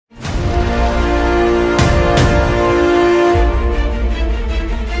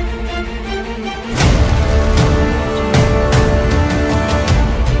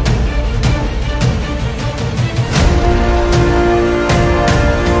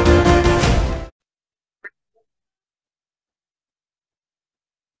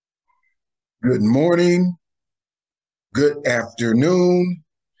Good morning, good afternoon,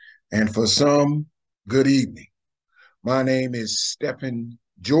 and for some, good evening. My name is Stephen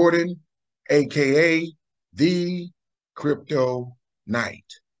Jordan, aka the Crypto Knight.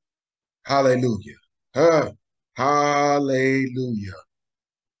 Hallelujah. Hallelujah.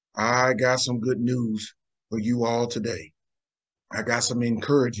 I got some good news for you all today. I got some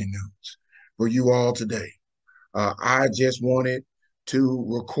encouraging news for you all today. I just wanted to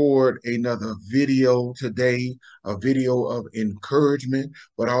record another video today, a video of encouragement,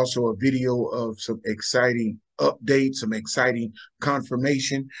 but also a video of some exciting updates, some exciting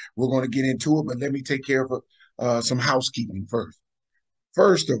confirmation. We're going to get into it, but let me take care of some housekeeping first.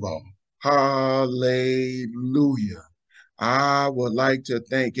 First of all, hallelujah. I would like to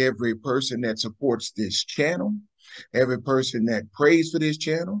thank every person that supports this channel, every person that prays for this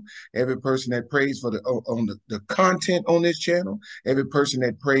channel, every person that prays for the content on this channel, every person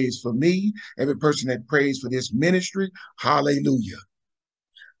that prays for me, every person that prays for this ministry. Hallelujah.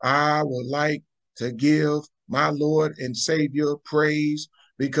 I would like to give my Lord and Savior praise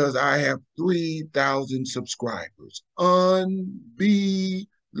because I have 3,000 subscribers.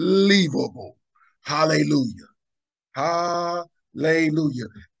 Unbelievable. Hallelujah. Hallelujah.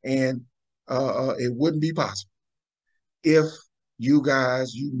 And it wouldn't be possible if you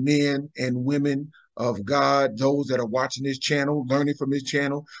guys, you men and women of God, those that are watching this channel, learning from this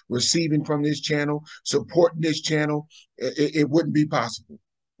channel, receiving from this channel, supporting this channel, it wouldn't be possible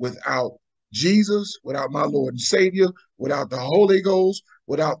without Jesus, without my Lord and Savior, without the Holy Ghost,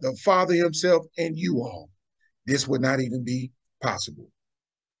 without the Father himself and you all. This would not even be possible.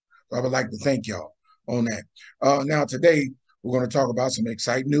 So I would like to thank y'all on that. Now, today, we're going to talk about some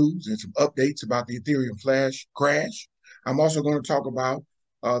exciting news and some updates about the Ethereum flash crash. I'm also going to talk about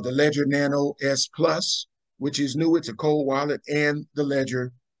the Ledger Nano S Plus, which is new. It's a cold wallet, and the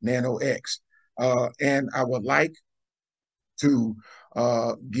Ledger Nano X. And I would like to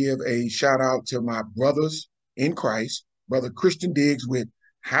give a shout out to my brothers in Christ, Brother Christian Diggs with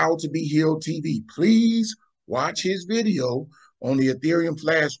How to Be Healed TV. Please watch his video on the Ethereum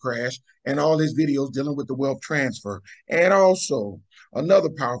flash crash and all his videos dealing with the wealth transfer. And also another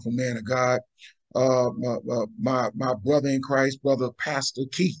powerful man of God, my brother in Christ, Brother Pastor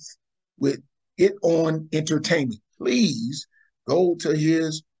Keith, with It On Entertainment. Please go to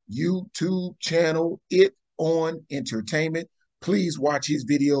his YouTube channel, It On Entertainment. Please watch his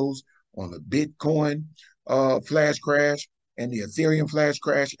videos on the Bitcoin flash crash and the Ethereum flash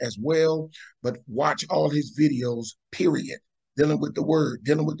crash as well. But watch all his videos, period. Dealing with the word,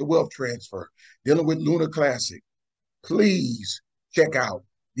 dealing with the wealth transfer, dealing with Lunar Classic. Please check out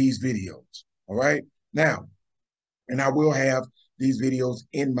these videos. All right. Now, and I will have these videos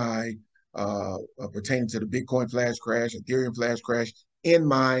in my pertaining to the Bitcoin flash crash, Ethereum flash crash in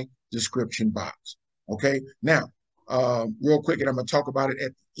my description box. Okay. Now, real quick, and I'm going to talk about it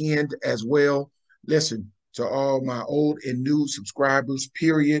at the end as well. Listen, to all my old and new subscribers,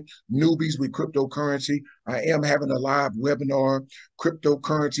 period, newbies with cryptocurrency, I am having a live webinar,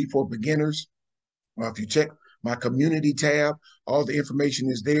 Cryptocurrency for Beginners. If you check my community tab, all the information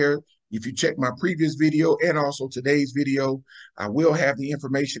is there. If you check my previous video and also today's video, I will have the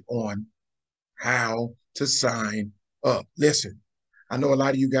information on how to sign up. Listen, I know a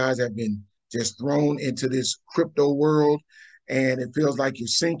lot of you guys have been just thrown into this crypto world and it feels like you're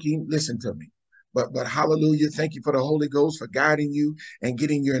sinking. Listen to me. But hallelujah, thank you for the Holy Ghost for guiding you and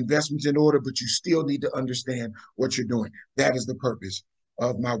getting your investments in order, but you still need to understand what you're doing. That is the purpose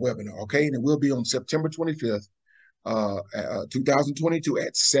of my webinar, okay? And it will be on September 25th, 2022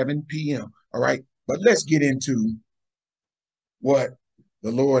 at 7 p.m., all right? But let's get into what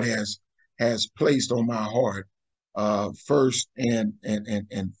the Lord has placed on my heart first and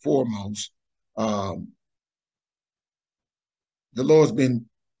foremost. The Lord's been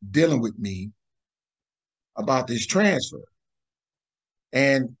dealing with me about this transfer,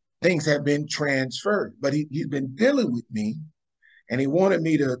 and things have been transferred, but he's been dealing with me, and he wanted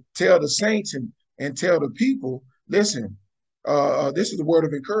me to tell the saints and tell the people, listen, this is a word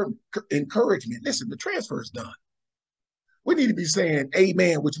of encouragement. Listen, the transfer is done. We need to be saying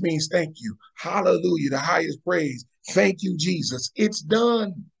amen, which means thank you. Hallelujah, the highest praise. Thank you, Jesus. It's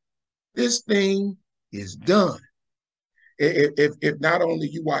done. This thing is done. If not only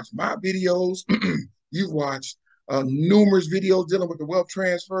you watch my videos, you've watched numerous videos dealing with the wealth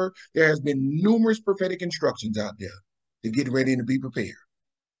transfer. There has been numerous prophetic instructions out there to get ready and to be prepared.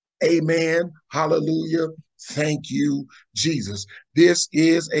 Amen. Hallelujah. Thank you, Jesus. This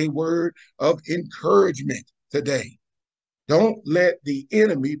is a word of encouragement today. Don't let the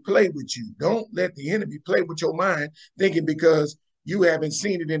enemy play with you. Don't let the enemy play with your mind, thinking because you haven't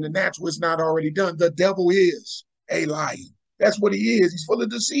seen it in the natural. It's not already done. The devil is a liar. That's what he is. He's full of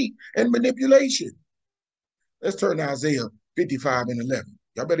deceit and manipulation. Let's turn to Isaiah 55 and 11.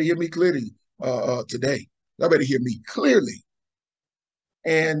 Y'all better hear me clearly today. Y'all better hear me clearly.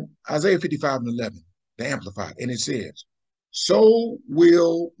 And Isaiah 55 and 11, the Amplified, and it says, so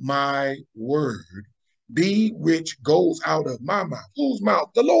will my word be which goes out of my mouth. Whose mouth?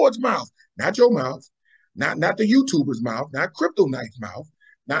 The Lord's mouth, not your mouth, not the YouTuber's mouth, not Crypto Knight's mouth,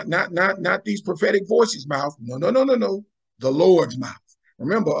 not these prophetic voices' mouth. No. The Lord's mouth.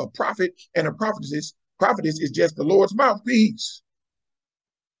 Remember, a prophet and a prophetess is just the Lord's mouthpiece.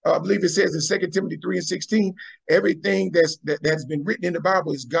 I believe it says in 2 Timothy 3 and 16, everything that's been written in the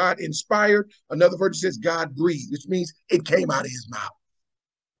Bible is God inspired. Another verse says God breathed, which means it came out of his mouth.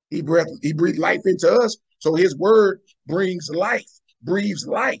 He breathed life into us. So his word brings life, breathes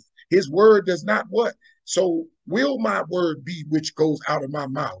life. His word does not what? So will my word be which goes out of my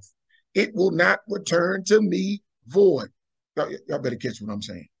mouth? It will not return to me void. Y'all better catch what I'm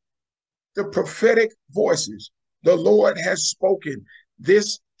saying. The prophetic voices, the Lord has spoken.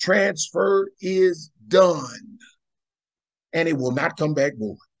 This transfer is done, and it will not come back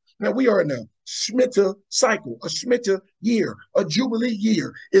void. Now, we are in a Shemitah cycle, a Shemitah year, a Jubilee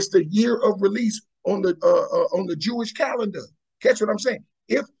year. It's the year of release on the Jewish calendar. Catch what I'm saying?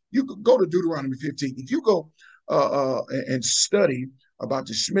 If you could go to Deuteronomy 15, if you go and study about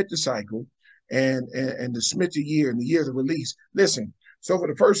the Shemitah cycle and the Shemitah year and the years of release, listen, so for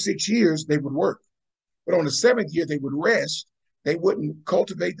the first 6 years, they would work. But on the 7th year, they would rest. They wouldn't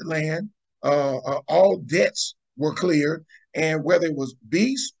cultivate the land. All debts were cleared. And whether it was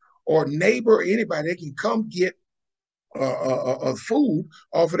beast or neighbor or anybody, they can come get food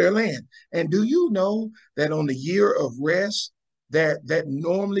off of their land. And do you know that on the year of rest, that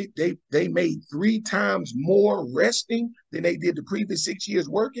normally they made 3 times more resting than they did the previous 6 years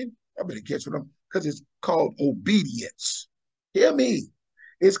working? I better catch what because it's called obedience. Hear me.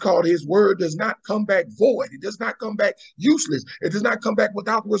 It's called his word does not come back void. It does not come back useless. It does not come back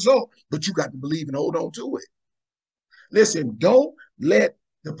without result, but you got to believe and hold on to it. Listen, don't let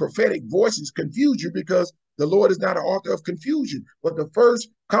the prophetic voices confuse you, because the Lord is not an author of confusion. But the first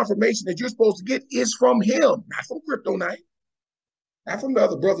confirmation that you're supposed to get is from him, not from Crypto Knight, not from the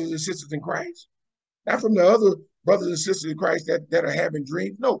other brothers and sisters in Christ, not from the other brothers and sisters in Christ that are having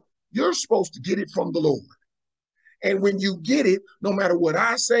dreams. No, you're supposed to get it from the Lord. And when you get it, no matter what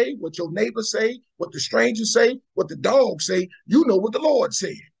I say, what your neighbors say, what the strangers say, what the dogs say, you know what the Lord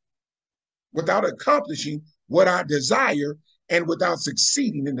said. Without accomplishing what I desire and without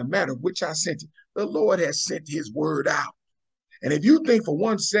succeeding in the matter which I sent it. The Lord has sent his word out. And if you think for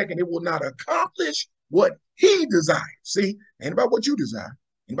 1 second it will not accomplish what he desires, see, ain't about what you desire,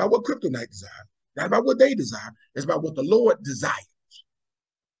 ain't about what Crypto Knight desires, not about what they desire, it's about what the Lord desires.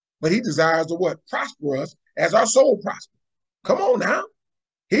 But he desires to what? Prosper us as our soul prospers. Come on now.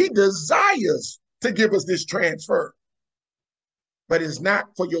 He desires to give us this transfer. But it's not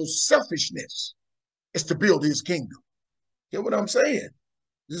for your selfishness. It's to build his kingdom. Hear what I'm saying?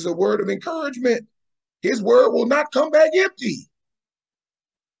 This is a word of encouragement. His word will not come back empty.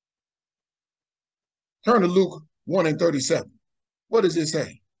 Turn to Luke 1 and 37. What does it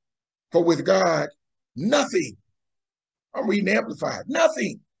say? For with God, nothing, I'm reading Amplified,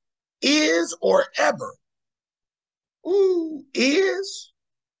 nothing is or ever, is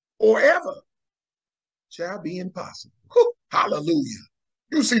or ever shall be impossible. Hallelujah.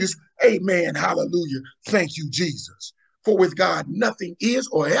 You see this? Amen. Hallelujah. Thank you, Jesus. For with God, nothing is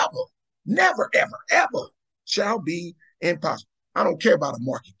or ever, never, ever, ever shall be impossible. I don't care about a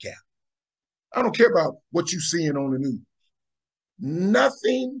market cap. I don't care about what you're seeing on the news.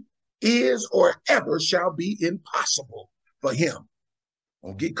 Nothing is or ever shall be impossible for him.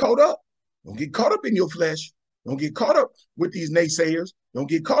 Don't get caught up. Don't get caught up in your flesh. Don't get caught up with these naysayers. Don't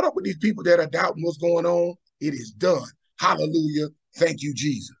get caught up with these people that are doubting what's going on. It is done. Hallelujah. Thank you,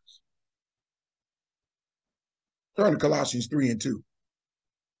 Jesus. Turn to Colossians 3 and 2.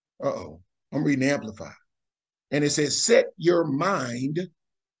 I'm reading Amplified. And it says, set your mind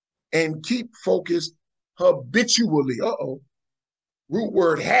and keep focused habitually. Root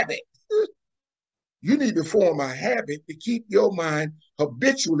word habit. You need to form a habit to keep your mind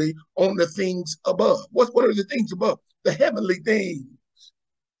habitually on the things above. What are the things above? The heavenly things.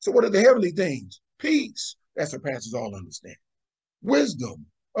 So what are the heavenly things? Peace, that surpasses all understanding. Wisdom,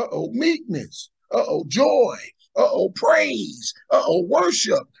 meekness, joy, praise,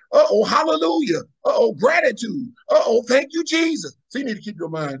 worship, hallelujah, gratitude, thank you, Jesus. So you need to keep your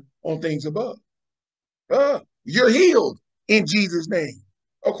mind on things above. You're healed in Jesus' name.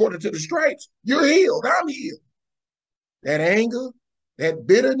 According to the stripes, you're healed. I'm healed. that anger, that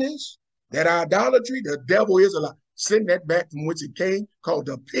bitterness, that idolatry, the devil is a lie. Send that back from which it came, called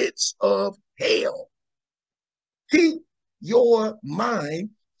the pits of hell. Keep your mind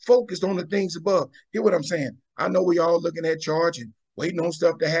focused on the things above. Hear what I'm saying? I know we all looking at charge and waiting on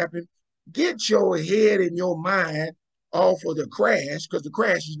stuff to happen. Get your head and your mind off of the crash, because the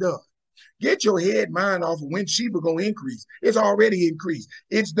crash is done. Get your head mind off of when SHIBA gonna increase. It's already increased.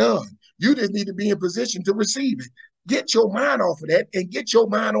 It's done. You just need to be in position to receive it. Get your mind off of that and get your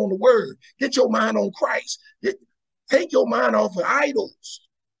mind on the word. Get your mind on Christ. Take your mind off of idols.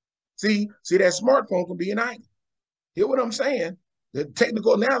 See that smartphone can be an idol. Hear what I'm saying? The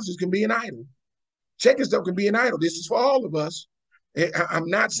technical analysis can be an idol. Checking stuff can be an idol. This is for all of us. I'm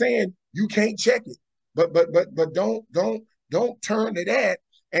not saying you can't check it, but don't turn to that,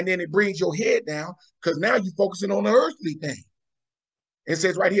 and then it brings your head down, because now you're focusing on the earthly thing. It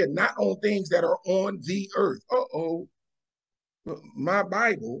says right here, not on things that are on the earth. My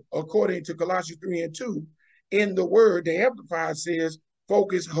Bible, according to Colossians 3:2, in the word, the Amplified says,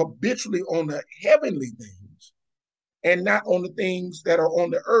 focus habitually on the heavenly things and not on the things that are on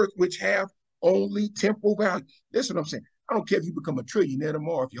the earth, which have only temporal value. Listen what I'm saying. I don't care if you become a trillionaire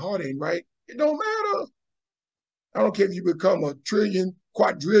tomorrow. If your heart ain't right, it don't matter. I don't care if you become a quadrillionaire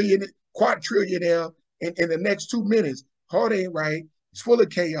in the next 2 minutes. Heart ain't right. It's full of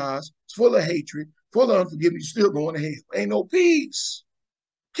chaos. It's full of hatred, full of unforgiveness. You're still going to hell. Ain't no peace.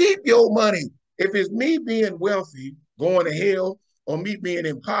 Keep your money. If it's me being wealthy, going to hell, or me being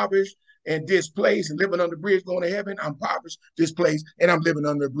impoverished and displaced and living under the bridge going to heaven, I'm impoverished, displaced, and I'm living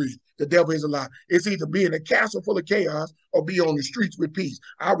under a bridge. The devil is a lie. It's either be in a castle full of chaos or be on the streets with peace.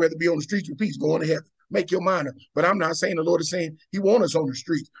 I'd rather be on the streets with peace, going to heaven. Make your mind up. But I'm not saying the Lord is saying he wants us on the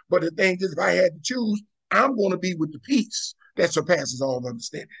streets. But the thing is, if I had to choose, I'm going to be with the peace that surpasses all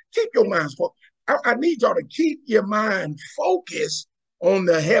understanding. Keep your minds focused. I need y'all to keep your mind focused on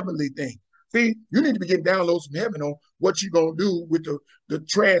the heavenly thing. See, you need to be getting downloads from heaven on what you're going to do with the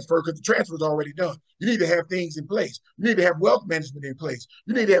transfer, because the transfer is already done. You need to have things in place. You need to have wealth management in place.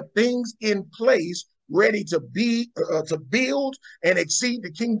 You need to have things in place ready to build and exceed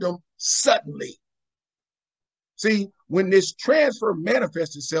the kingdom suddenly. See, when this transfer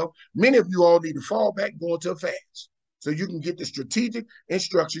manifests itself, many of you all need to fall back, go into a fast, so you can get the strategic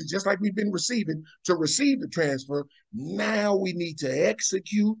instructions, just like we've been receiving, to receive the transfer. Now we need to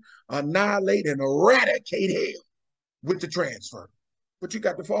execute, annihilate, and eradicate hell with the transfer. But you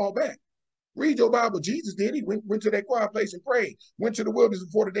got to fall back. Read your Bible. Jesus did. He went to that quiet place and prayed. Went to the wilderness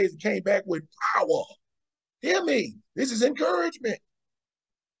for 40 days and came back with power. Hear me. This is encouragement.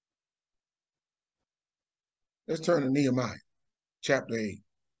 Let's turn to Nehemiah chapter 8,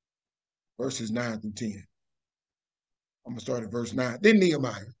 verses 9 through 10. I'm going to start at verse 9. Then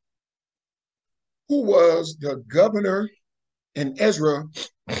Nehemiah, who was the governor, and Ezra,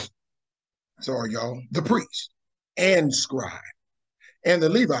 the priest and scribe, and the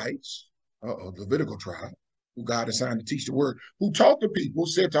Levites, the Levitical tribe, who God assigned to teach the word, who taught the people,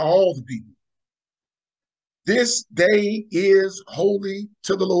 said to all the people, this day is holy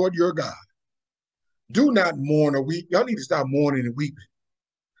to the Lord your God. Do not mourn or weep. Y'all need to stop mourning and weeping.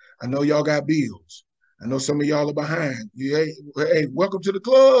 I know y'all got bills. I know some of y'all are behind. Hey, welcome to the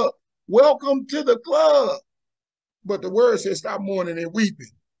club. Welcome to the club. But the word says stop mourning and weeping.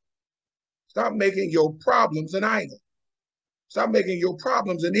 Stop making your problems an idol. Stop making your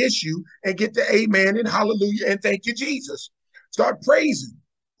problems an issue and get the amen and hallelujah and thank you, Jesus. Start praising.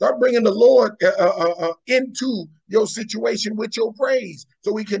 Start bringing the Lord into your situation with your praise,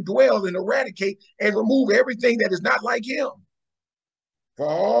 so we can dwell and eradicate and remove everything that is not like him. For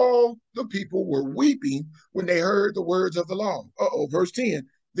all the people were weeping when they heard the words of the law. Verse 10.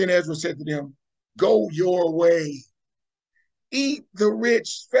 Then Ezra said to them, go your way. Eat the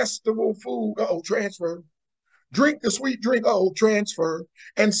rich festival food. Transfer. Drink the sweet drink. Transfer.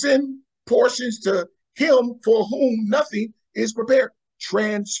 And send portions to him for whom nothing is prepared.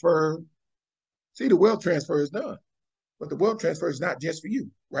 Transfer. See, the wealth transfer is done. But the wealth transfer is not just for you.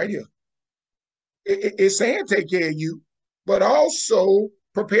 Right here. It's saying take care of you, but also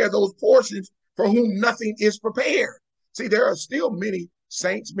prepare those portions for whom nothing is prepared. See, there are still many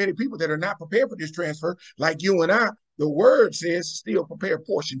saints, many people that are not prepared for this transfer, like you and I. The word says still prepare a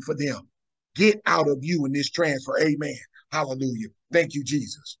portion for them. Get out of you in this transfer. Amen. Hallelujah. Thank you,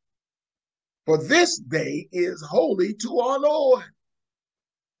 Jesus. For this day is holy to our Lord.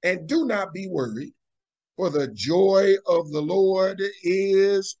 And do not be worried, for the joy of the Lord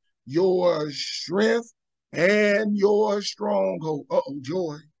is your strength and your stronghold.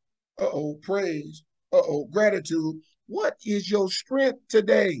 Joy. Praise. Gratitude. What is your strength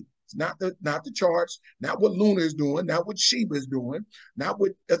today? It's not the charts, not what Luna is doing, not what SHIBA is doing, not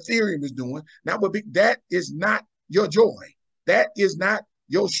what Ethereum is doing, not what that is not your joy. That is not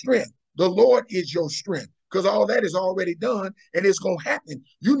your strength. The Lord is your strength, because all that is already done and it's going to happen.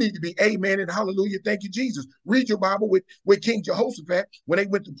 You need to be amen and hallelujah. Thank you, Jesus. Read your Bible with King Jehoshaphat. When they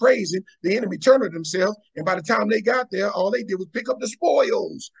went to praise him, the enemy turned on themselves. And by the time they got there, all they did was pick up the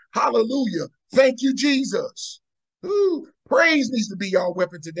spoils. Hallelujah. Thank you, Jesus. Ooh, praise needs to be your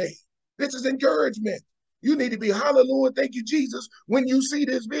weapon today. This is encouragement. You need to be hallelujah. Thank you, Jesus, when you see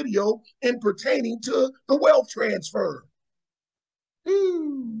this video in pertaining to the wealth transfer.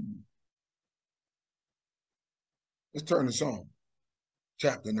 Ooh. Let's turn to Psalm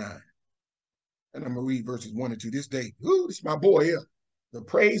chapter 9. And I'm going to read verses 1 and 2 this day. Ooh, this is my boy here, the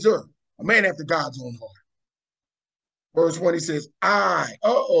praiser, a man after God's own heart. Verse 1, he says, y'all,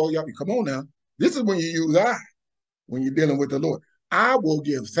 come on now. This is when you use I, when you're dealing with the Lord. I will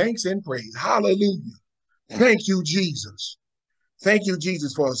give thanks and praise. Hallelujah. Thank you, Jesus. Thank you,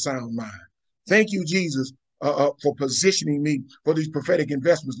 Jesus, for a sound mind. Thank you, Jesus, for positioning me for these prophetic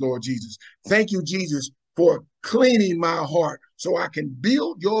investments, Lord Jesus. Thank you, Jesus, for cleaning my heart so I can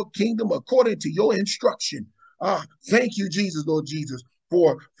build your kingdom according to your instruction. Thank you, Jesus, Lord Jesus,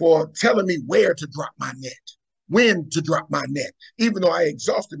 for telling me where to drop my net, when to drop my net, even though I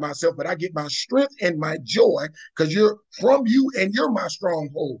exhausted myself, but I get my strength and my joy because you're from you and you're my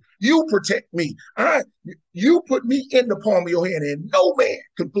stronghold. You protect me. You put me in the palm of your hand and no man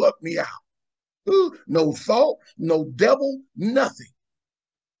can pluck me out. Ooh, no thought, no devil, nothing.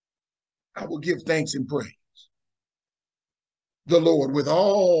 I will give thanks and praise the Lord with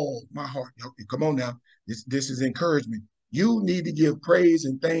all my heart. Come on now. This is encouragement. You need to give praise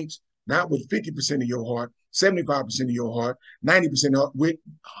and thanks, not with 50% of your heart, 75% of your heart, 90% of, with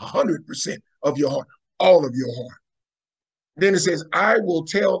 100% of your heart, all of your heart. Then it says, I will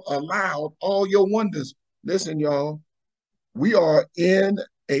tell aloud all your wonders. Listen, y'all, we are in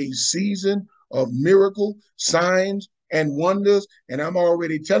a season of miracle, signs, and wonders, and I'm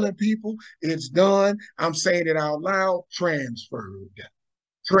already telling people it's done. I'm saying it out loud. Transferred.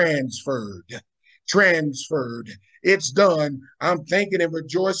 It's done. I'm thanking and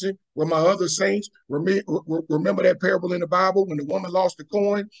rejoicing with my other saints. Remember that parable in the Bible when the woman lost the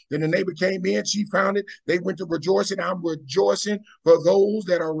coin, then the neighbor came in, she found it, they went to rejoicing. I'm rejoicing for those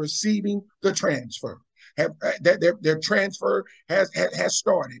that are receiving the transfer. Their transfer has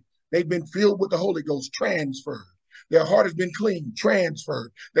started. They've been filled with the Holy Ghost, transferred. Their heart has been clean,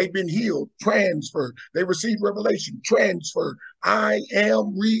 transferred. They've been healed, transferred. They received revelation, transferred. I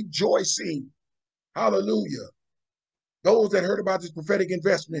am rejoicing. Hallelujah. Those that heard about this prophetic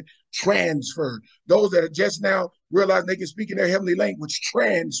investment, transferred. Those that are just now realizing they can speak in their heavenly language,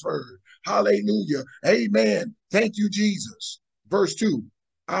 transferred. Hallelujah. Amen. Thank you, Jesus. Verse 2,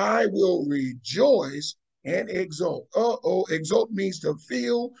 I will rejoice and exult. Exult means to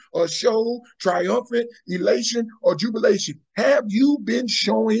feel or show triumphant, elation, or jubilation. Have you been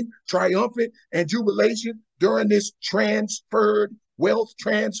showing triumphant and jubilation during this transferred wealth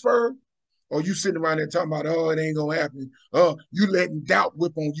transfer? Or you sitting around there talking about, it ain't gonna happen. You letting doubt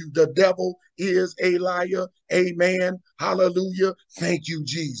whip on you. The devil is a liar. Amen. Hallelujah. Thank you,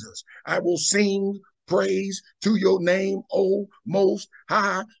 Jesus. I will sing praise to your name, O Most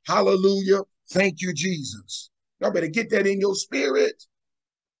High. Hallelujah. Thank you, Jesus. Y'all better get that in your spirit.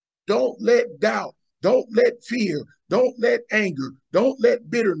 Don't let doubt, don't let fear, don't let anger, don't let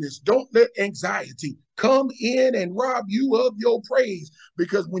bitterness, don't let anxiety come in and rob you of your praise.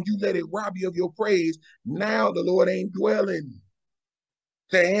 Because when you let it rob you of your praise, now the Lord ain't dwelling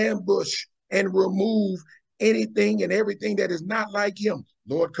to ambush and remove anything and everything that is not like him.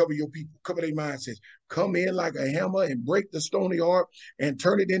 Lord, cover your people, cover their mindsets. Come in like a hammer and break the stony heart and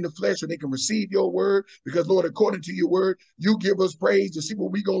turn it into flesh so they can receive your word. Because, Lord, according to your word, you give us praise to see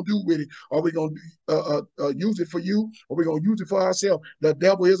what we're going to do with it. Are we going to use it for you? Or are we going to use it for ourselves? The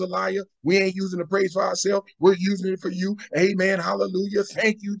devil is a liar. We ain't using the praise for ourselves. We're using it for you. Amen. Hallelujah.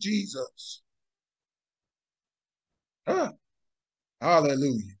 Thank you, Jesus.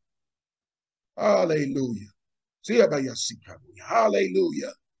 Hallelujah. Hallelujah.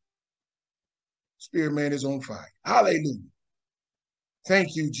 Hallelujah. Spirit man is on fire. Hallelujah.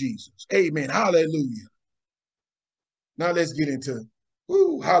 Thank you, Jesus. Amen. Hallelujah. Now let's get into,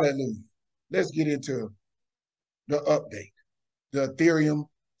 hallelujah. Let's get into the update. The Ethereum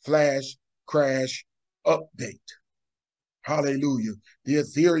flash crash update. Hallelujah. The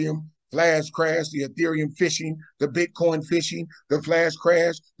Ethereum flash crash, the Ethereum phishing, the Bitcoin phishing, the flash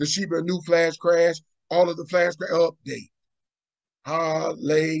crash, the SHIBA new flash crash, all of the flash crash update.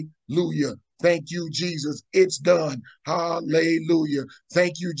 Hallelujah. Thank you, Jesus. It's done. Hallelujah.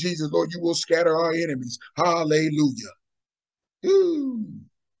 Thank you, Jesus. Lord, you will scatter our enemies. Hallelujah. Ooh.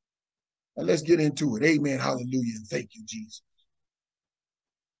 Now let's get into it. Amen. Hallelujah. And thank you, Jesus.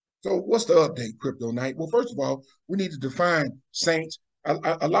 So what's the update, Crypto Night? Well, first of all, we need to define saints.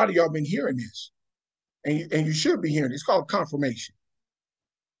 A lot of y'all been hearing this, and you should be hearing it. It's called confirmation.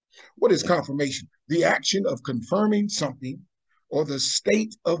 What is confirmation? The action of confirming something or the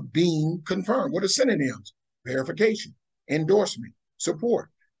state of being confirmed. What are synonyms? Verification, endorsement, support,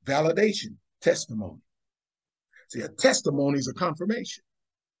 validation, testimony. See, a testimony is a confirmation.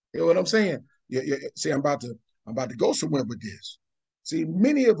 You know what I'm saying? See, I'm about to go somewhere with this. See,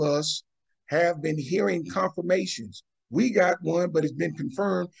 many of us have been hearing confirmations. We got one, but it's been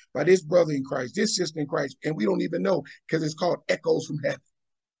confirmed by this brother in Christ, this sister in Christ, and we don't even know because it's called echoes from heaven.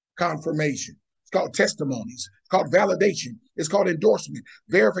 Confirmation. It's called testimonies. It's called validation. It's called endorsement.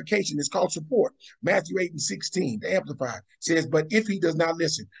 Verification. It's called support. Matthew 8:16, the Amplified, says, but if he does not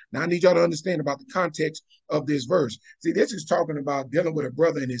listen. Now, I need y'all to understand about the context of this verse. See, this is talking about dealing with a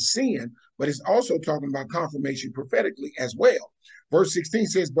brother in his sin, but it's also talking about confirmation prophetically as well. Verse 16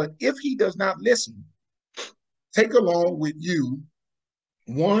 says, but if he does not listen, take along with you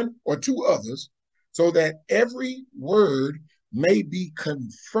one or two others, so that every word may be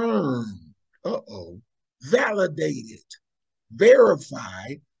confirmed, validated,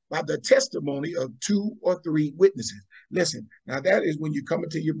 verified by the testimony of two or three witnesses. Listen, now that is when you're coming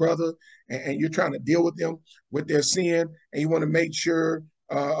to your brother and you're trying to deal with them with their sin, and you want to make sure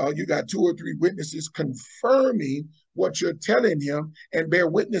you got two or three witnesses confirming what you're telling him and bear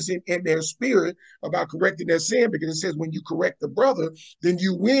witness in their spirit about correcting their sin, because it says when you correct the brother, then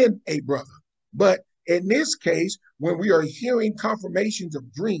you win a brother. But in this case, when we are hearing confirmations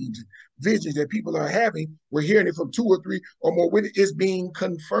of dreams and visions that people are having, we're hearing it from two or three or more witnesses. It's being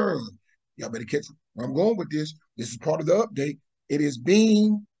confirmed. Y'all better catch where I'm going with this. This is part of the update. It is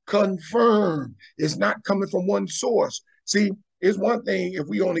being confirmed. It's not coming from one source. See, it's one thing if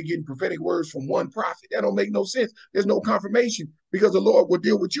we only getting prophetic words from one prophet. That don't make no sense. There's no confirmation, because the Lord will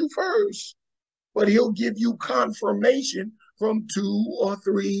deal with you first, but he'll give you confirmation from two or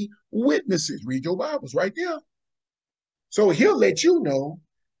three witnesses. Read your Bibles right there. So he'll let you know,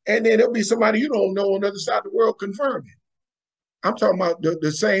 and then there'll be somebody you don't know on the other side of the world confirming. I'm talking about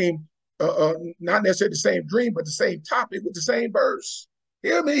the same, not necessarily the same dream, but the same topic with the same verse.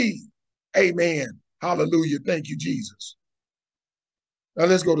 Hear me. Amen. Hallelujah. Thank you, Jesus. Now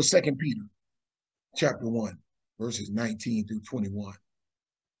let's go to 2 Peter chapter 1, verses 19 through 21.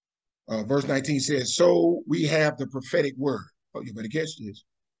 Verse 19 says, so we have the prophetic word. Oh, you better catch this.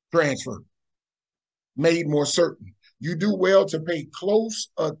 Transfer. Made more certain. You do well to pay close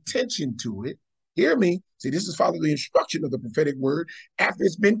attention to it. Hear me. See, this is following the instruction of the prophetic word after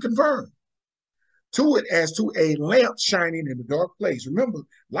it's been confirmed. To it as to a lamp shining in a dark place. Remember,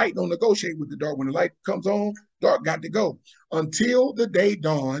 light don't negotiate with the dark. When the light comes on, dark got to go. Until the day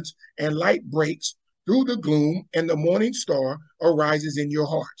dawns and light breaks through the gloom and the morning star arises in your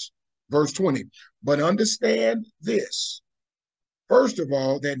hearts. Verse 20, but understand this, first of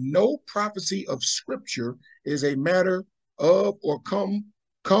all, that no prophecy of Scripture is a matter of or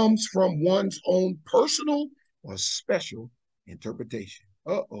comes from one's own personal or special interpretation.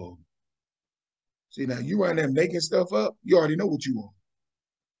 See, now you around there making stuff up, you already know what you want.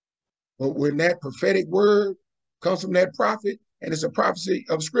 But when that prophetic word comes from that prophet, and it's a prophecy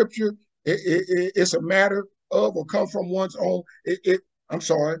of Scripture, it's a matter of or come from one's own.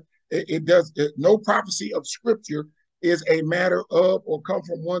 No prophecy of Scripture is a matter of or come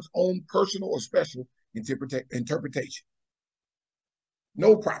from one's own personal or special interpretation.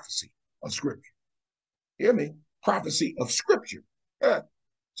 No prophecy of Scripture. Hear me? Prophecy of Scripture.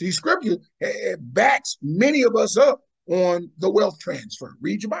 See, Scripture backs many of us up on the wealth transfer.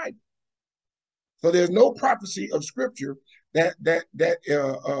 Read your Bible. So there's no prophecy of Scripture that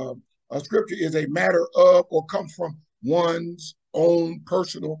Scripture is a matter of or comes from one's own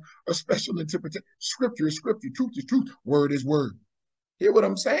personal or special interpretation. Scripture is Scripture. Truth is truth. Word is word. Hear what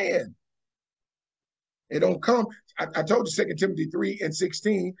I'm saying? It don't come. I told you 2 Timothy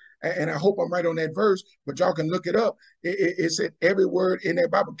 3:16, and I hope I'm right on that verse, but y'all can look it up. It said every word in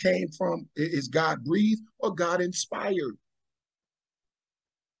that Bible came from, is God breathed or God inspired.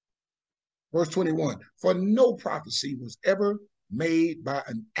 Verse 21, for no prophecy was ever made by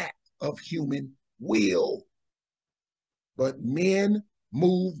an act of human will, but men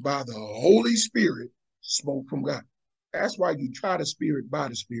moved by the Holy Spirit spoke from God. That's why you try the Spirit by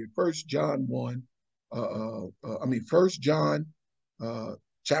the Spirit. 1 John 4,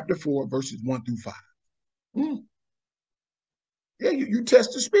 verses 1 through 5. Yeah, you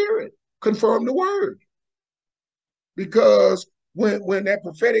test the Spirit. confirm the word. Because when that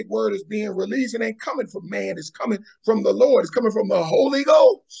prophetic word is being released, it ain't coming from man, it's coming from the Lord, it's coming from the Holy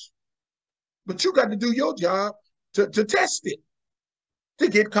Ghost. But you got to do your job to test it, to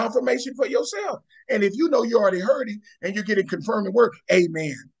get confirmation for yourself. And if you know you already heard it and you're getting confirming word,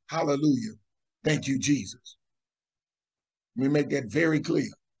 amen, hallelujah, thank you, Jesus. Let me make that very clear.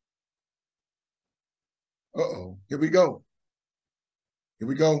 Here we go. Here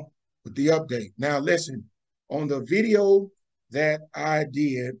we go with the update. Now listen, on the video that I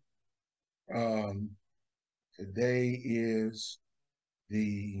did, today is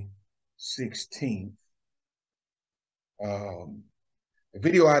the 16th. The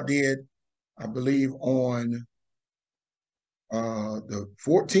video I did, I believe on the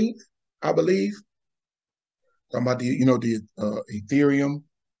 14th, I believe, talking about the Ethereum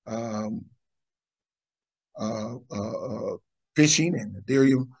phishing and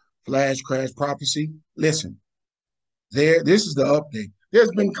Ethereum flash crash prophecy. Listen, this is the update.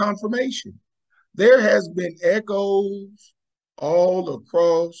 There's been confirmation. There has been echoes all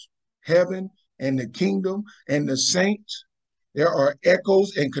across heaven and the kingdom and the saints. There are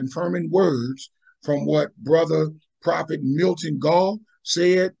echoes and confirming words from what brother prophet Milton Goh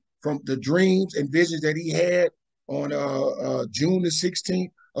said from the dreams and visions that he had on June the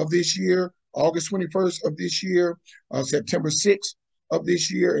 16th of this year, August 21st of this year, September 6th of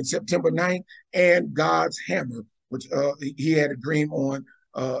this year, and September 9th, and God's hammer, which he had a dream on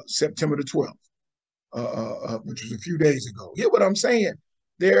September the 12th, which was a few days ago. Hear what I'm saying?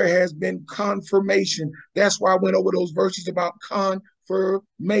 There has been confirmation. That's why I went over those verses about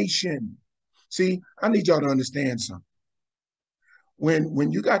confirmation. See, I need y'all to understand something.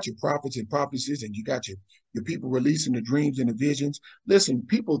 When you got your prophets and prophecies and you got your people releasing the dreams and the visions, listen,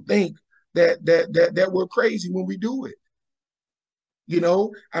 people think that we're crazy when we do it. You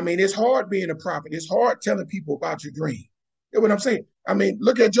know, I mean, it's hard being a prophet. It's hard telling people about your dream. You know what I'm saying? I mean,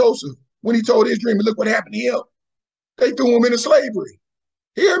 look at Joseph. When he told his dream, and look what happened to him. They threw him into slavery.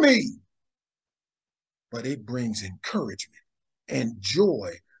 Hear me. But it brings encouragement and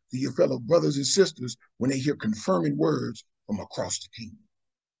joy to your fellow brothers and sisters when they hear confirming words from across the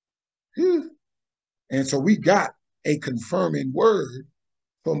kingdom. And so we got a confirming word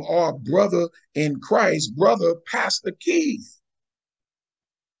from our brother in Christ, brother Pastor Keith.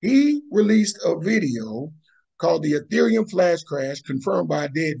 He released a video called the Ethereum Flash Crash, confirmed by a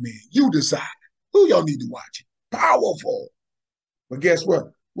dead man. You decide who y'all need to watch it. Powerful. But guess what?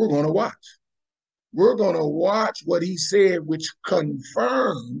 We're going to watch. We're going to watch what he said, which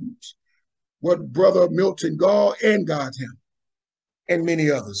confirms what brother Milton Goh and God's Him and many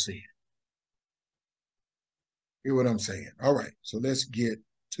others said. Hear what I'm saying? All right, so let's get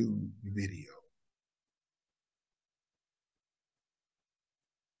to the video.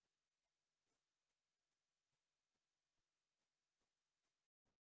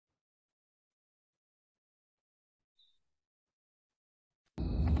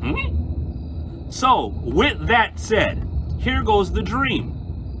 So, with that said, here goes the dream.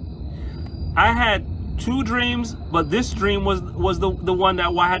 I had two dreams, but this dream was the one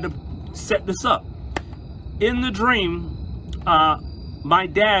that I had to set this up. In the dream, my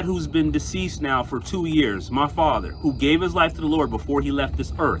dad, who's been deceased now for 2 years, my father, who gave his life to the Lord before he left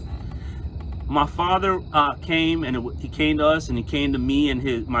this earth. My father came, and he came to us, and he came to me and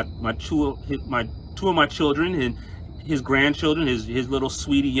two of my children and his grandchildren, his little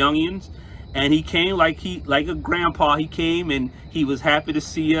sweetie youngins. And he came like a grandpa. He came and he was happy to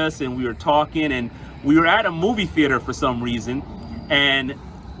see us, and we were talking, and we were at a movie theater for some reason, and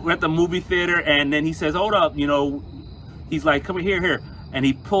we're at the movie theater, and then he says, hold up, you know, he's like, come here, and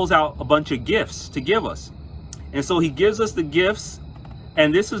he pulls out a bunch of gifts to give us. And so he gives us the gifts,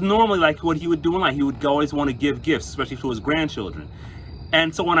 and this is normally like what he would do in life. He would always want to give gifts, especially to his grandchildren.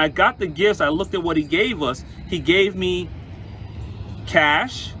 And so when I got the gifts, I looked at what he gave us. He gave me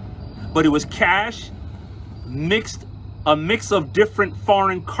cash, but it was cash a mix of different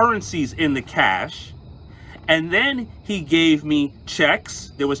foreign currencies in the cash. And then he gave me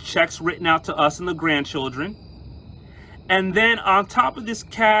checks. There was checks written out to us and the grandchildren. And then on top of this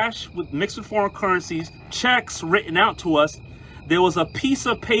cash mixed with foreign currencies, checks written out to us, there was a piece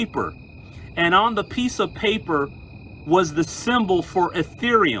of paper. And on the piece of paper was the symbol for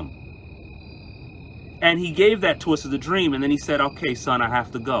Ethereum. And he gave that to us as a dream. And then he said, okay, son, I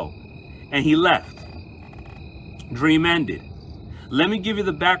have to go. And he left. Dream ended. Let me give you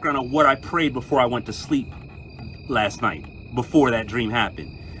the background of what I prayed before I went to sleep last night, before that dream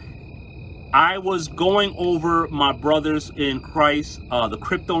happened. I was going over my brothers in Christ, the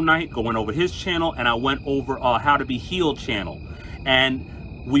Crypto Night, going over his channel, and I went over How to Be Healed channel.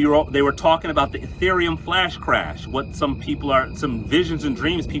 And they were talking about the Ethereum flash crash, what some visions and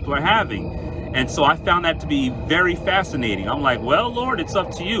dreams people are having. And so I found that to be very fascinating. I'm like, well, Lord, it's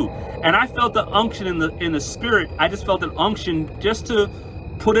up to you. And I felt the unction in the spirit. I just felt an unction just to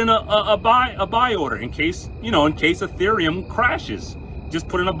put in a buy order in case, in case Ethereum crashes. Just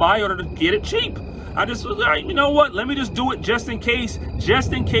put in a buy order to get it cheap. I just was like, you know what? Let me just do it just in case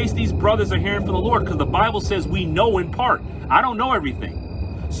these brothers are hearing from the Lord, because the Bible says we know in part. I don't know everything.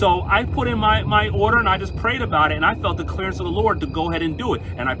 So I put in my order and I just prayed about it, and I felt the clearance of the Lord to go ahead and do it.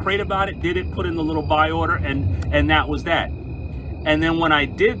 And I prayed about it, did it, put in the little buy order, and that was that. And then when I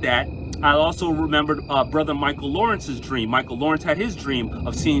did that, I also remembered Brother Michael Lawrence's dream. Michael Lawrence had his dream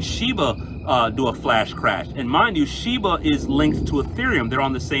of seeing SHIBA do a flash crash. And mind you, SHIBA is linked to Ethereum. They're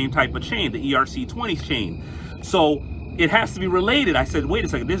on the same type of chain, the ERC20 chain. So it has to be related. I said, wait a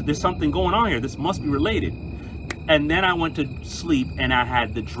second, there's something going on here. This must be related. And then I went to sleep and I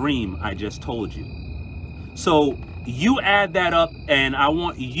had the dream I just told you. So you add that up, and I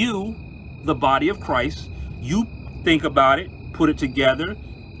want you, the body of Christ, you think about it, put it together.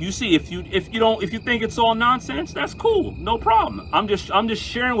 You see, if you think it's all nonsense, that's cool, no problem. I'm just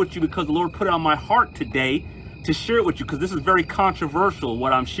sharing with you because the Lord put it on my heart today to share it with you, because this is very controversial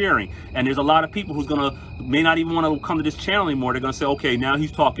what I'm sharing, and there's a lot of people who's may not even want to come to this channel anymore. They're gonna say, okay, now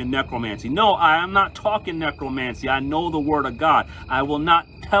he's talking necromancy. No, I am not talking necromancy. I know the word of God. I will not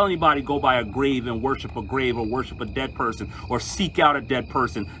tell anybody go by a grave and worship a grave or worship a dead person or seek out a dead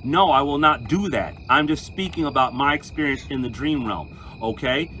person. No, I will not do that. I'm just speaking about my experience in the dream realm,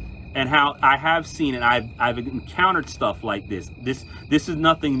 okay? And how I have seen it. I've encountered stuff like this. This is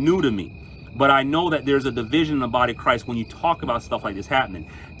nothing new to me. But I know that there's a division in the body of Christ when you talk about stuff like this happening.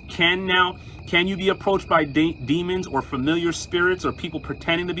 Can you be approached by demons or familiar spirits or people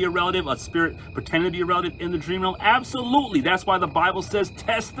pretending to be a relative, a spirit pretending to be a relative in the dream realm? Absolutely. That's why the Bible says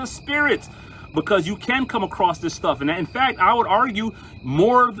test the spirits, because you can come across this stuff. And in fact, I would argue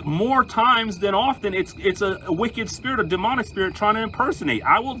more times than often it's a wicked spirit, a demonic spirit trying to impersonate.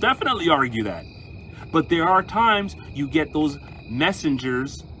 I will definitely argue that. But there are times you get those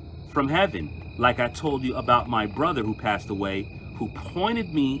messengers from heaven, like I told you about my brother who passed away, who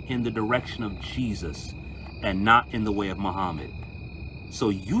pointed me in the direction of Jesus and not in the way of Muhammad. So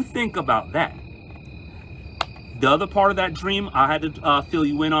you think about that. The other part of that dream I had to fill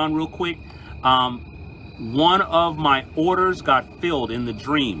you in on real quick. One of my orders got filled in the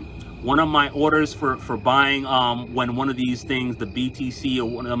dream. One of my orders for buying when one of these things, the BTC or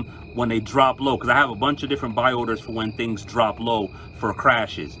one of them, when they drop low, because I have a bunch of different buy orders for when things drop low for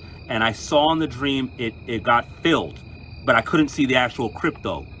crashes. And I saw in the dream it got filled, but I couldn't see the actual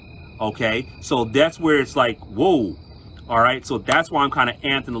crypto. Okay, so that's where it's like, whoa. All right, so that's why I'm kind of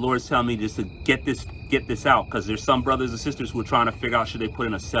amped, and the Lord's telling me just to get this out, because there's some brothers and sisters who are trying to figure out, should they put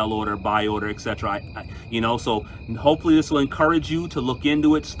in a sell order, buy order, etc. So hopefully this will encourage you to look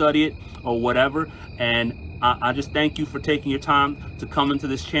into it, study it, or whatever. And I just thank you for taking your time to come into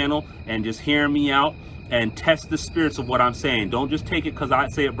this channel and just hearing me out and test the spirits of what I'm saying. Don't just take it because I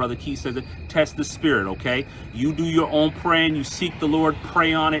say it, Brother Keith says it. Test the spirit, okay? You do your own praying, you seek the Lord,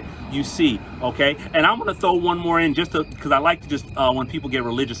 pray on it, you see, okay? And I'm gonna throw one more in just because I like to just, when people get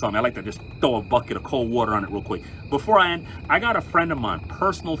religious on me, I like to just throw a bucket of cold water on it real quick. Before I end, I got a friend of mine,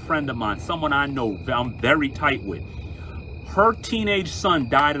 personal friend of mine, someone I know, I'm very tight with. Her teenage son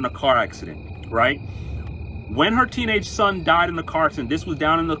died in a car accident, right? When her teenage son died in a car accident, this was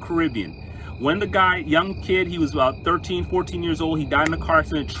down in the Caribbean. When the guy, young kid, he was about 13, 14 years old, he died in a car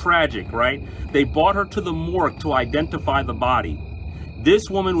accident, tragic, right? They brought her to the morgue to identify the body. This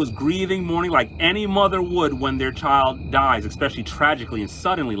woman was grieving, mourning like any mother would when their child dies, especially tragically and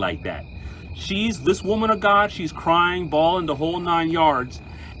suddenly like that. This woman of God, she's crying, bawling the whole 9 yards,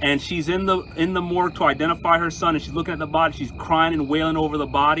 and she's in the morgue to identify her son, and she's looking at the body, she's crying and wailing over the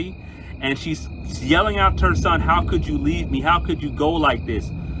body, and she's yelling out to her son, how could you leave me? How could you go like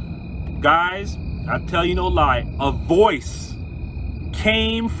this? Guys, I tell you no lie, a voice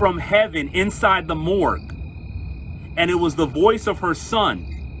came from heaven inside the morgue, and it was the voice of her son,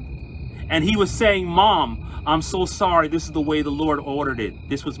 and he was saying, Mom, I'm so sorry, this is the way the Lord ordered it,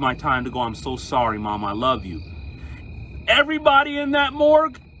 this was my time to go, I'm so sorry, Mom, I love you. Everybody in that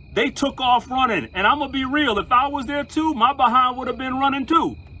morgue, they took off running, and I'm gonna be real, if I was there too, my behind would have been running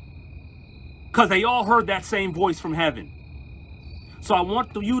too, because they all heard that same voice from heaven. So I want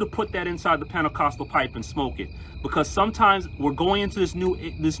you to put that inside the Pentecostal pipe and smoke it, because sometimes we're going into this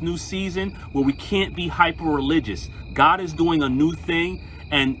new season where we can't be hyper religious. God is doing a new thing,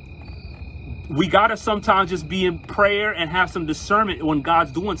 and we got to sometimes just be in prayer and have some discernment when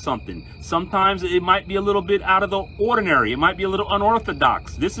God's doing something. Sometimes it might be a little bit out of the ordinary. It might be a little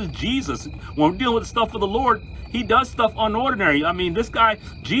unorthodox. This is Jesus. When we're dealing with stuff of the Lord, he does stuff unordinary. I mean, this guy,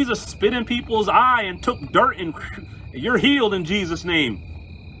 Jesus spit in people's eye and took dirt and you're healed in Jesus' name.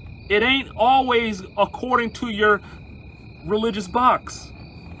 It ain't always according to your religious box,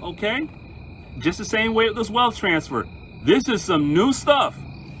 okay? Just the same way with this wealth transfer. This is some new stuff.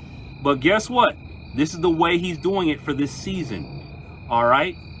 But guess what? This is the way he's doing it for this season. All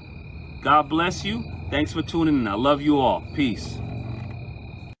right? God bless you. Thanks for tuning in. I love you all. Peace.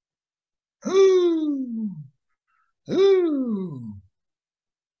 Ooh. Ooh.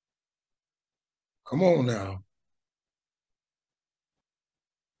 Come on now.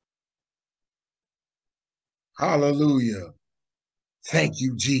 Hallelujah. Thank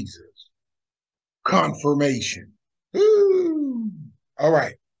you, Jesus. Confirmation. Ooh. All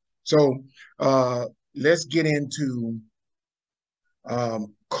right. So let's get into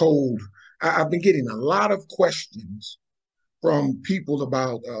cold. I've been getting a lot of questions from people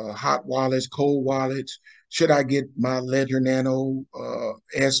about hot wallets, cold wallets. Should I get my Ledger Nano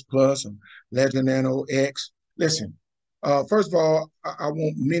S Plus or Ledger Nano X? Listen, first of all, I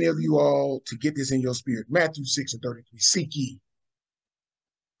want many of you all to get this in your spirit. Matthew 6:33, seek ye.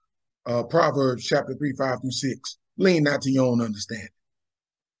 Proverbs chapter 3, 5 through 6. Lean not to your own understanding.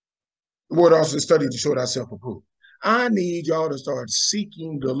 The word also is study to show thyself approved. I need y'all to start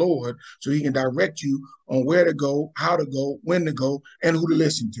seeking the Lord so he can direct you on where to go, how to go, when to go, and who to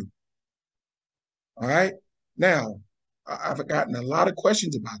listen to. All right? Now, I've gotten a lot of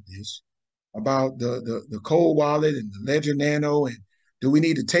questions about this, about the cold wallet and the Ledger Nano, and do we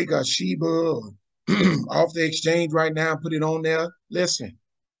need to take our SHIBA or off the exchange right now and put it on there? Listen,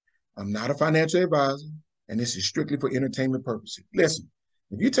 I'm not a financial advisor, and this is strictly for entertainment purposes. Listen,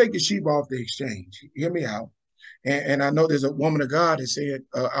 if you take your SHIBA off the exchange, hear me out, and I know there's a woman of God that said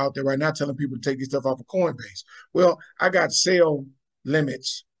out there right now telling people to take this stuff off of Coinbase. Well, I got sell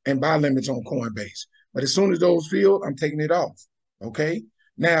limits and buy limits on Coinbase, but as soon as those fill, I'm taking it off, okay?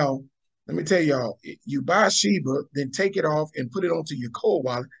 Now, let me tell y'all, you buy SHIBA, then take it off and put it onto your cold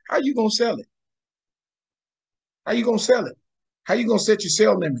wallet. How you gonna sell it? How you gonna sell it? How you gonna set your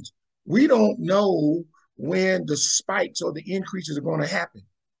sell limits? We don't know when the spikes or the increases are going to happen.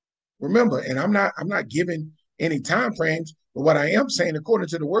 Remember, and I'm not giving any time frames, but what I am saying, according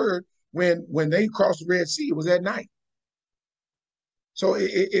to the word, when they crossed the Red Sea, it was at night. So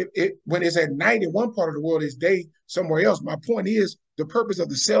when it's at night in one part of the world, it's day somewhere else. My point is, the purpose of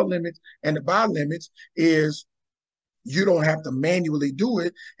the sell limits and the buy limits is you don't have to manually do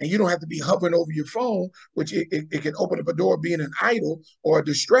it, and you don't have to be hovering over your phone, which it can open up a door being an idle or a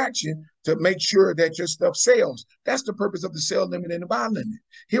distraction to make sure that your stuff sells. That's the purpose of the sell limit and the buy limit.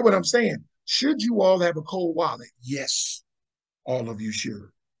 Hear what I'm saying? Should you all have a cold wallet? Yes, all of you should.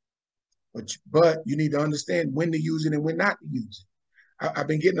 But you need to understand when to use it and when not to use it. I've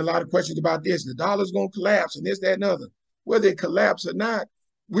been getting a lot of questions about this. The dollar's going to collapse and this, that, and other. Whether it collapses or not,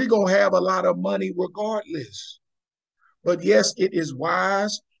 we're going to have a lot of money regardless. But yes, it is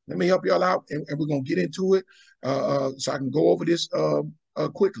wise. Let me help y'all out, and we're going to get into it so I can go over this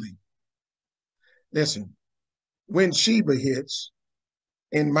quickly. Listen, when SHIBA hits,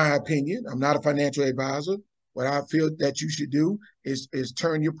 in my opinion, I'm not a financial advisor. What I feel that you should do is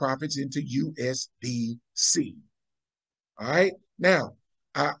turn your profits into USDC. All right? Now,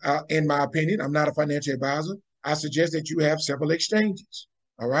 in my opinion, I'm not a financial advisor. I suggest that you have several exchanges.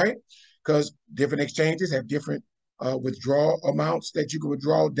 All right? Because different exchanges have different withdrawal amounts that you can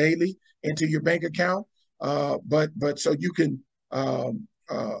withdraw daily into your bank account. But so you can,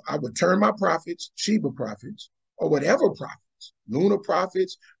 I would turn my profits, SHIBA profits, or whatever profits, Luna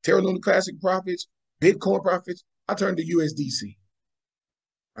profits, Terra Luna Classic profits, Bitcoin profits, I turn to USDC.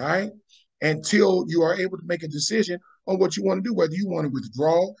 All right? Until you are able to make a decision on what you want to do, whether you want to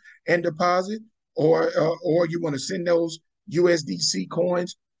withdraw and deposit, or you want to send those USDC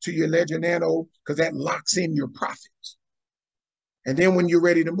coins to your Ledger Nano, because that locks in your profits. And then when you're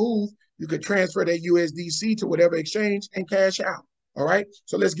ready to move, you could transfer that USDC to whatever exchange and cash out. All right?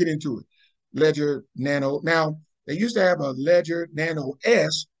 So let's get into it. Ledger Nano. Now, they used to have a Ledger Nano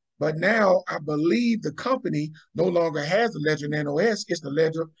S, but now I believe the company no longer has the Ledger Nano S. It's the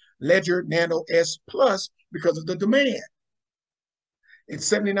Ledger Nano S Plus because of the demand. It's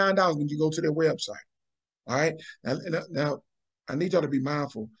 $79 when you go to their website. All right? Now I need y'all to be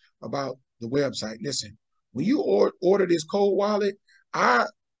mindful about the website. Listen, when you order this cold wallet, I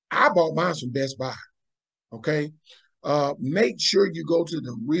bought mine from Best Buy, okay? Make sure you go to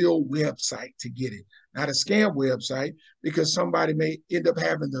the real website to get it, not a scam website, because somebody may end up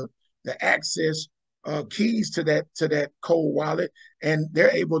having the access keys to that cold wallet, and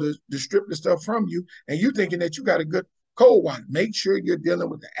they're able to strip the stuff from you, and you thinking that you got a good cold wallet. Make sure you're dealing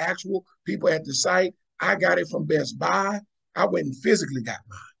with the actual people at the site. I got it from Best Buy. I went and physically got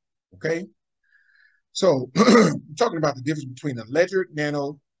mine, okay? So I'm talking about the difference between the Ledger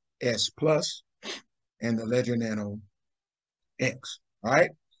Nano S Plus and the Ledger Nano X, all right?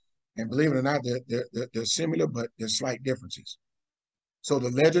 And believe it or not, they're similar, but there's slight differences. So the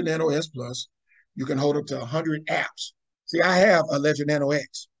Ledger Nano S Plus, you can hold up to 100 apps. See, I have a Ledger Nano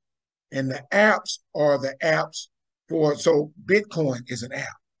X, and the apps are the apps for, so Bitcoin is an app,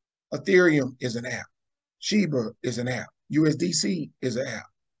 Ethereum is an app, SHIBA is an app, USDC is an app.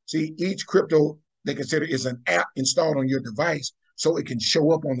 See, each crypto they consider is an app installed on your device, so it can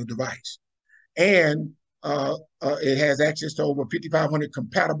show up on the device. And it has access to over 5,500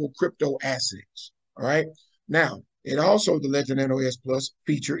 compatible crypto assets. All right. Now, it also, the Ledger Nano S Plus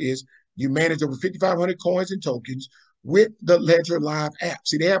feature is you manage over 5,500 coins and tokens with the Ledger Live app.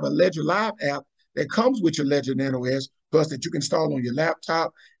 See, they have a Ledger Live app that comes with your Ledger Nano S Plus that you can install on your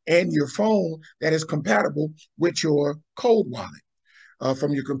laptop and your phone that is compatible with your cold wallet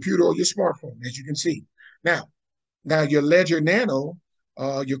from your computer or your smartphone, as you can see. Now your Ledger Nano,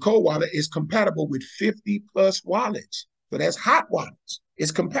 your cold wallet is compatible with 50 plus wallets. So that's hot wallets.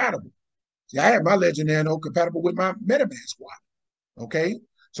 It's compatible. See, I have my Ledger Nano compatible with my MetaMask wallet. Okay.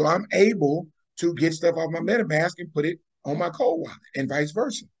 So I'm able to get stuff off my MetaMask and put it on my cold wallet and vice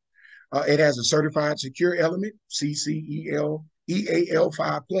versa. It has a certified secure element, CCEL EAL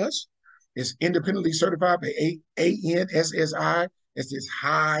 5+. It's independently certified by ANSSI. It's this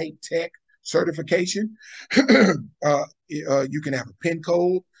high-tech certification. You can have a PIN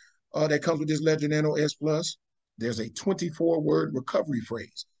code that comes with this Ledger Nano S Plus. There's a 24-word recovery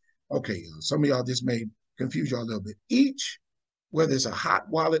phrase. Okay, some of y'all, this may confuse y'all a little bit. Each, whether it's a hot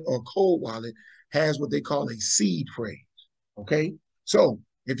wallet or cold wallet, has what they call a seed phrase. Okay, so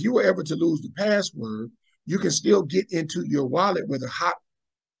if you were ever to lose the password, you can still get into your wallet, whether hot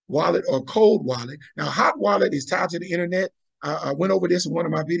wallet or cold wallet. Now, hot wallet is tied to the internet. I went over this in one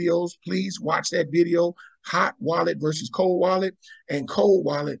of my videos. Please watch that video, hot wallet versus cold wallet. And cold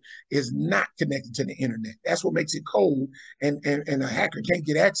wallet is not connected to the internet. That's what makes it cold, and a hacker can't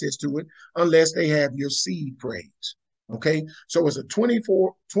get access to it unless they have your seed phrase, okay? So it's a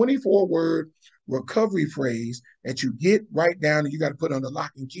 24-word recovery phrase that you get right down, and you got to put on the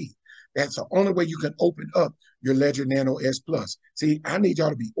lock and key. That's the only way you can open up your Ledger Nano S Plus. See, I need y'all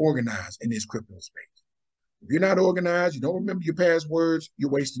to be organized in this crypto space. If you're not organized, you don't remember your passwords, you're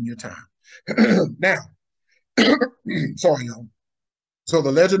wasting your time. Now, sorry, y'all. So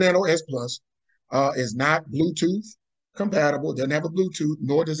the Ledger Nano S Plus is not Bluetooth compatible, doesn't have a Bluetooth,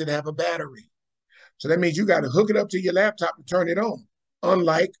 nor does it have a battery. So that means you got to hook it up to your laptop to turn it on,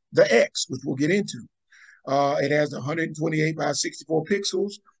 unlike the X, which we'll get into. It has 128 by 64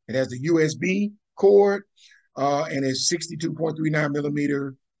 pixels. It has the USB cord, and it's 62.39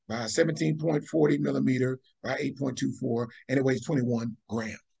 millimeter by 17.40 millimeter by 8.24, and it weighs 21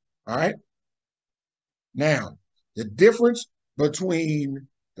 grams. All right. Now, the difference between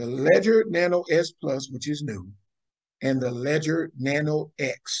the Ledger Nano S Plus, which is new, and the Ledger Nano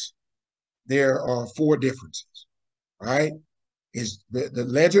X, there are 4 differences. All right. Is the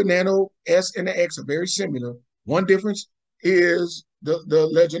Ledger Nano S and the X are very similar. One difference is the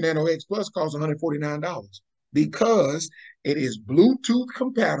Ledger Nano X Plus costs $149 because it is Bluetooth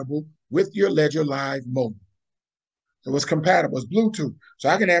compatible with your Ledger Live mobile. So it's compatible, it's Bluetooth. So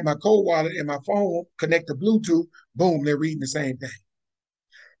I can have my cold wallet and my phone connect to Bluetooth, boom, they're reading the same thing.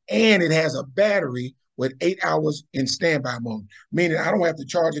 And it has a battery with 8 hours in standby mode, meaning I don't have to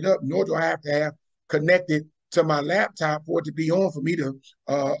charge it up, nor do I have to have connected to my laptop for it to be on for me to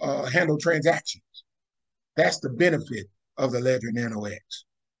handle transactions. That's the benefit of the Ledger Nano X,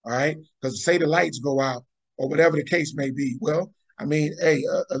 all right? Because say the lights go out or whatever the case may be. Well, I mean, hey,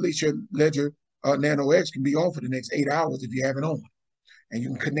 at least your Ledger Nano X can be on for the next 8 hours if you have it on, and you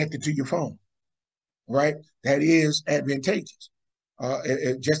can connect it to your phone, right? That is advantageous,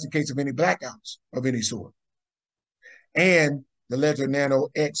 just in case of any blackouts of any sort. And the Ledger Nano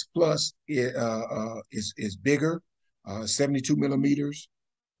X Plus is bigger, 72 millimeters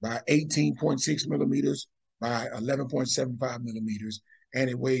by 18.6 millimeters by 11.75 millimeters, and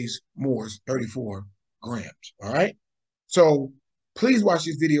it weighs more, 34 grams, all right? So please watch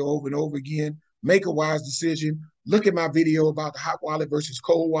this video over and over again. Make a wise decision. Look at my video about the hot wallet versus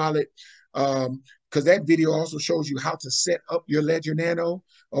cold wallet, because that video also shows you how to set up your Ledger Nano,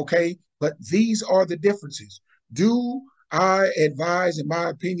 okay? But these are the differences. Do I advise, in my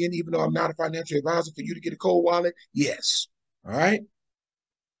opinion, even though I'm not a financial advisor, for you to get a cold wallet? Yes, all right?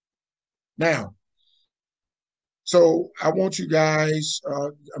 Now, so I want you guys,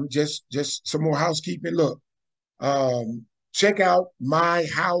 I'm just some more housekeeping. Look, check out my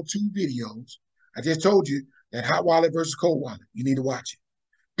how-to videos. I just told you that hot wallet versus cold wallet. You need to watch it.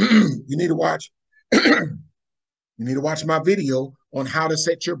 You need to watch. You need to watch my video on how to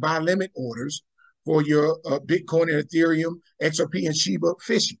set your buy limit orders for your Bitcoin and Ethereum, XRP and SHIBA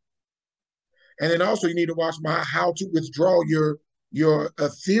fishing. And then also you need to watch my how to withdraw your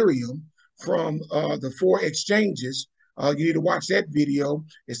Ethereum from the 4 exchanges. You need to watch that video.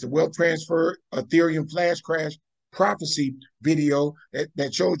 It's the wealth transfer Ethereum flash crash prophecy video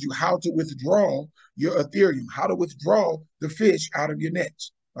that shows you how to withdraw your Ethereum, how to withdraw the fish out of your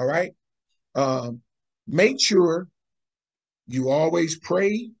nets. All right. Make sure you always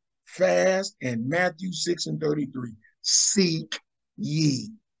pray, fast, and Matthew 6:33. Seek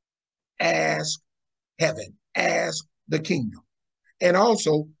ye, ask heaven, ask the kingdom. And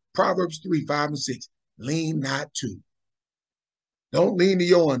also Proverbs 3:5-6. Lean not to. Don't lean to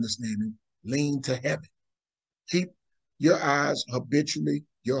your understanding, lean to heaven. Keep your eyes habitually,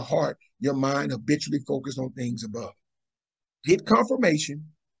 your heart, your mind habitually focused on things above. Get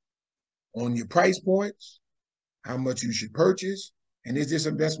confirmation on your price points, how much you should purchase, and is this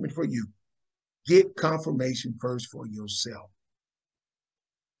investment for you? Get confirmation first for yourself.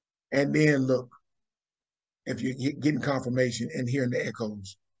 And then look, if you're getting confirmation and hearing the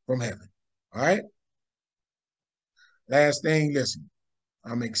echoes from heaven. All right? Last thing, listen,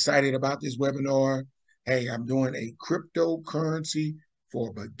 I'm excited about this webinar. Hey, I'm doing a cryptocurrency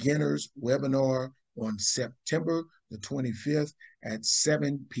for beginners webinar on September the 25th at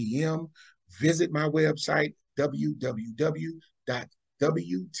 7 p.m. Visit my website,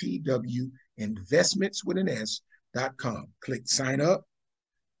 www.wtwinvestments.com. Click sign up.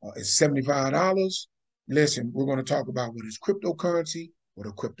 It's $75. Listen, we're going to talk about what is cryptocurrency, what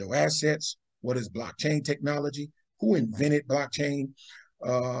are crypto assets, what is blockchain technology, who invented blockchain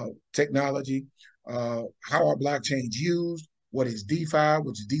technology, how are blockchains used, what is DeFi,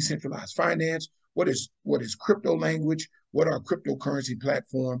 which is decentralized finance, what is crypto language, what are cryptocurrency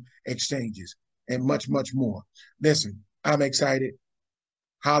platform exchanges, and much, much more. Listen, I'm excited.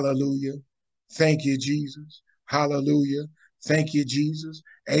 Hallelujah. Thank you, Jesus. Hallelujah. Thank you, Jesus.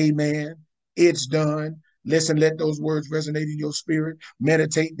 Amen. It's done. Listen, let those words resonate in your spirit.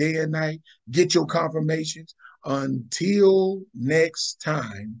 Meditate day and night. Get your confirmations. Until next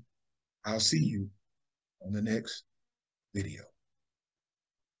time, I'll see you on the next video.